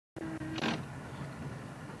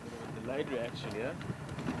delayed reaction here.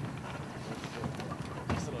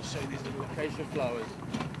 Next I'll show you these little acacia flowers.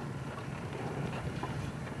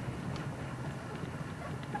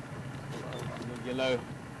 Little yellow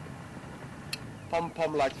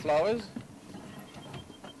pom-pom like flowers.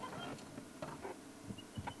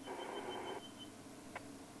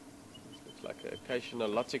 This looks like an acacia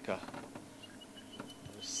nilotica,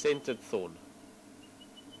 a scented thorn.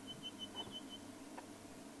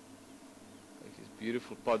 These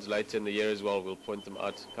beautiful pods later in the year as well. We'll point them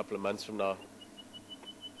out a couple of months from now.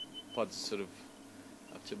 Pods sort of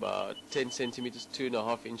up to about 10 centimeters,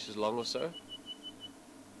 2.5 inches long or so.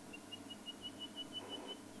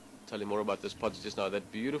 Tell you more about this pods just now.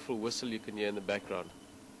 That beautiful whistle you can hear in the background.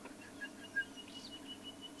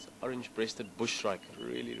 It's an orange-breasted bushshrike.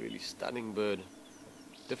 Really, really stunning bird.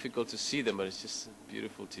 Difficult to see them, but it's just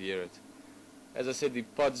beautiful to hear it. As I said, the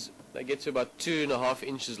pods, they get to about 2.5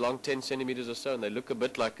 inches long, 10 centimeters or so, and they look a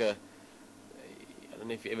bit like a, I don't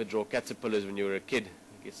know if you ever draw caterpillars when you were a kid.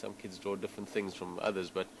 I guess some kids draw different things from others,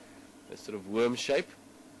 but they're sort of worm shape.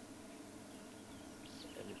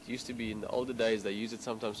 And it used to be in the older days, they used it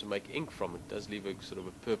sometimes to make ink from it. It does leave a sort of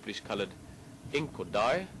a purplish colored ink or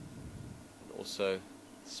dye. And also, it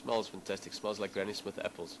smells fantastic, smells like Granny Smith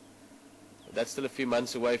apples. But that's still a few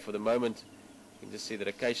months away. For the moment, you can just see that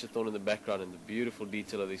acacia thorn in the background and the beautiful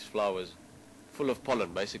detail of these flowers, full of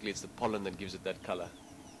pollen. Basically, it's the pollen that gives it that color.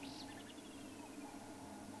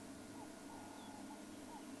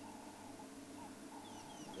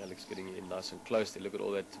 Alex getting in nice and close. They look at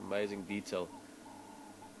all that amazing detail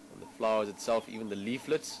on the flowers itself, even the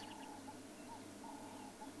leaflets.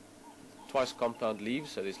 Twice compound leaves,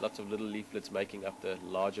 so there's lots of little leaflets making up the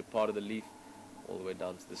larger part of the leaf, all the way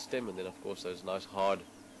down to the stem, and then of course those nice hard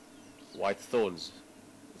white thorns,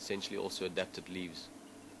 essentially also adapted leaves.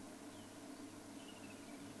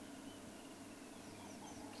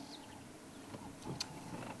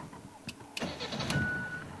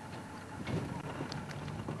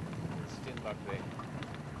 Stand back there.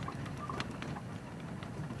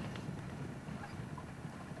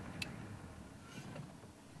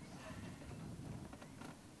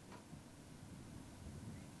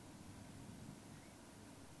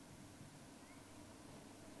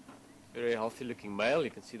 Very healthy looking male.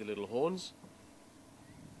 You can see the little horns.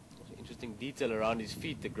 Also interesting detail around his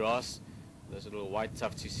feet, the grass, those little white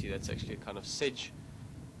tufts you see, that's actually a kind of sedge.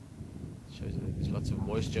 It shows that there's lots of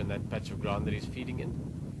moisture in that patch of ground that he's feeding in.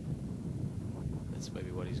 That's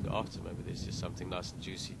maybe what he's after. Maybe there's just something nice and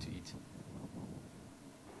juicy to eat.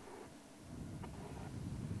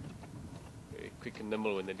 Very quick and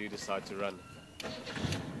nimble when they do decide to run.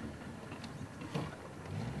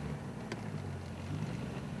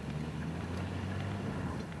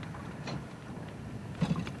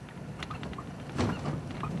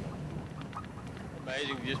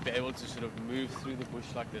 Amazing to just be able to sort of move through the bush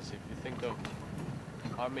like this. If you think of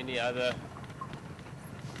how many other,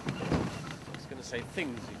 I was going to say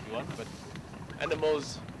things if you want, but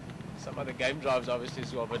animals, some other game drives obviously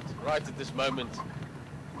as well, but right at this moment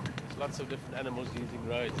there's lots of different animals using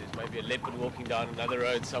roads. There's maybe a leopard walking down another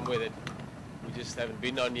road somewhere that we just haven't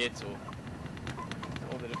been on yet, or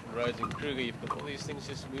all the different roads in Kruger. You've got all these things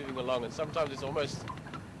just moving along, and sometimes it's almost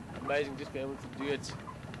amazing just be able to do it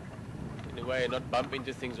in a way and not bump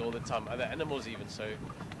into things all the time, other animals even. So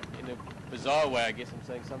in a bizarre way, I guess I'm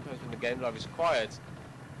saying, sometimes when the game drive is quiet,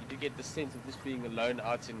 you do get the sense of just being alone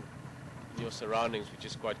out in your surroundings, which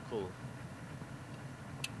is quite cool.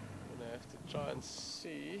 I'm going to have to try and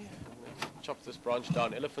see. I'm going to chop this branch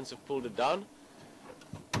down. Elephants have pulled it down.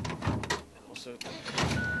 Also,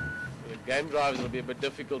 with game drives it'll be a bit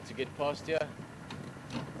difficult to get past here.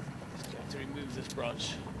 Just have to remove this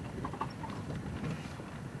branch.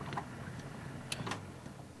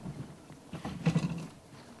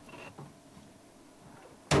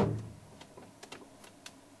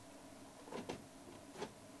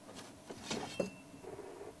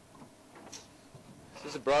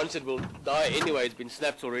 This is a branch that will die anyway. It's been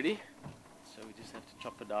snapped already, so we just have to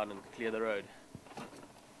chop it down and clear the road.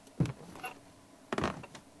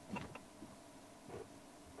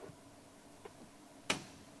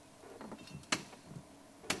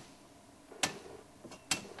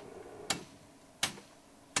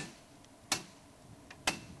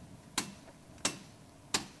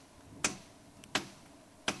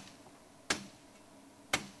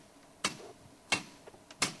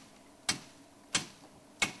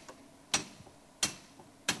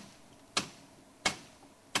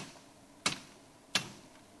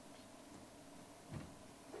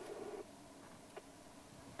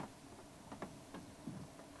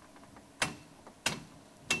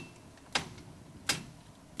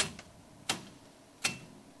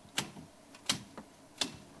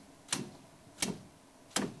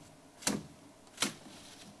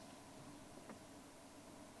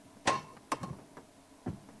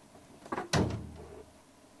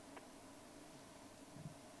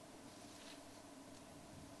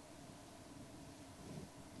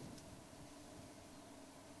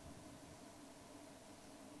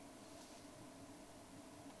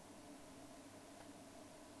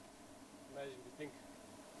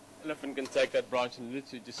 Elephant can take that branch and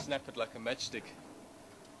literally just snap it like a matchstick.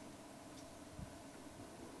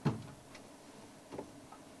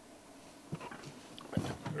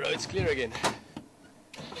 Road's clear again.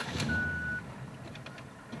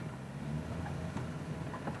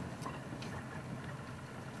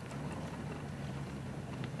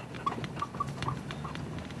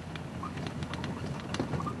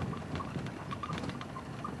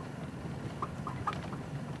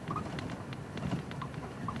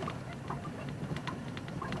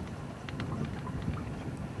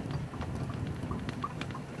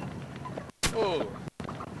 Oh,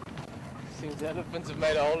 seems the elephants have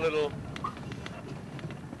made a whole little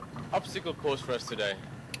obstacle course for us today.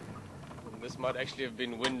 And this might actually have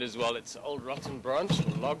been wind as well. It's an old rotten branch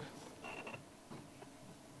or log.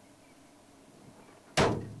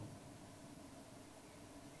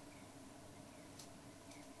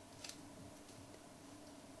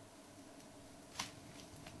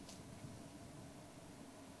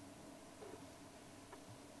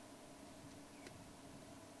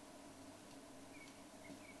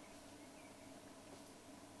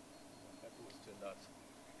 Turned out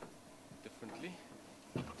differently.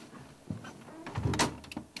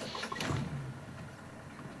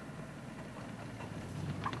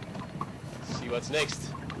 Let's see what's next.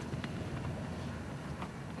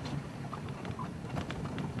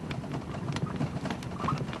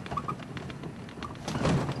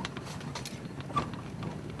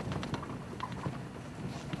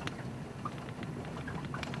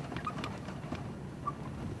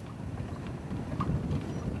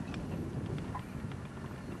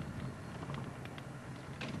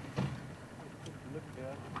 Look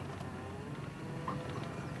there.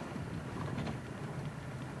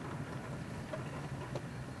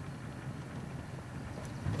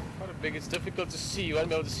 Quite a big, it's difficult to see, you won't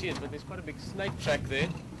be able to see it, but there's quite a big snake track there.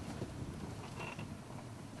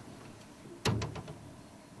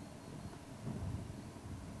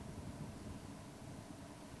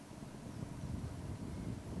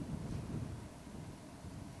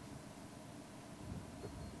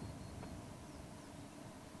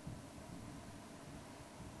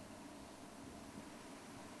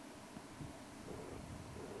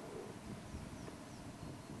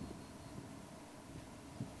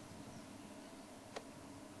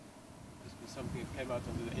 Something that came out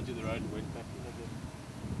onto the edge of the road and went back in again.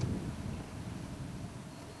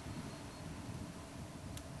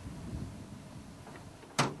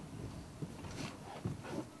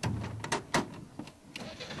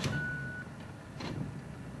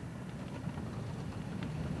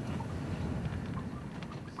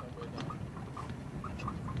 Somewhere down.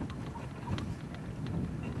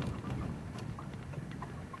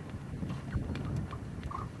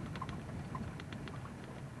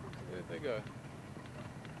 There they go.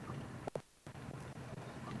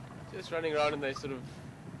 Just running around, and they sort of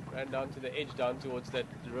ran down to the edge, down towards that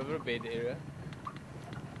riverbed area.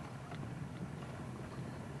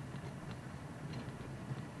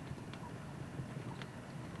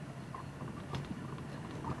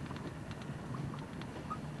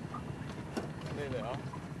 And there they are.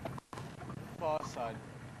 Far side.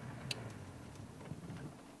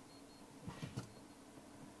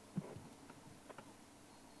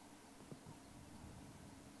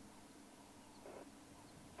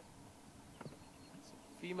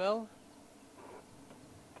 Female.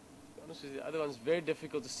 To be honest with you, the other one's very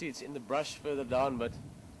difficult to see. It's in the brush further down, but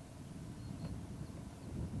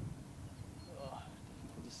difficult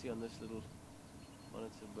to see on this little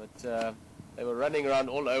monitor. But they were running around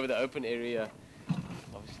all over the open area.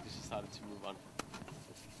 Obviously, just decided to move on.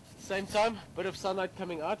 Same time, bit of sunlight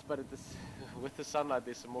coming out, but with the sunlight,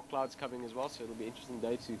 there's some more clouds coming as well. So it'll be an interesting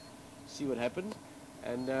day to see what happens.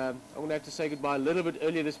 And I'm going to have to say goodbye a little bit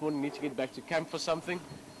earlier this morning. Need to get back to camp for something.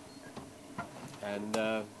 And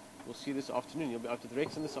we'll see you this afternoon. You'll be out with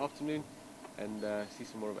Rexon this afternoon and see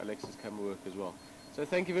some more of Alex's camera work as well. So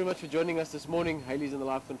thank you very much for joining us this morning. Haley's in the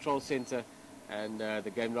Life Control Center, and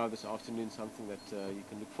the game drive this afternoon, something that you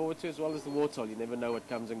can look forward to, as well as the water. You never know what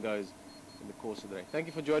comes and goes in the course of the day. Thank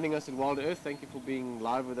you for joining us in Wild Earth. Thank you for being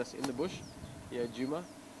live with us in the bush here at Djuma,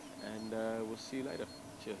 and we'll see you later.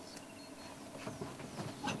 Cheers.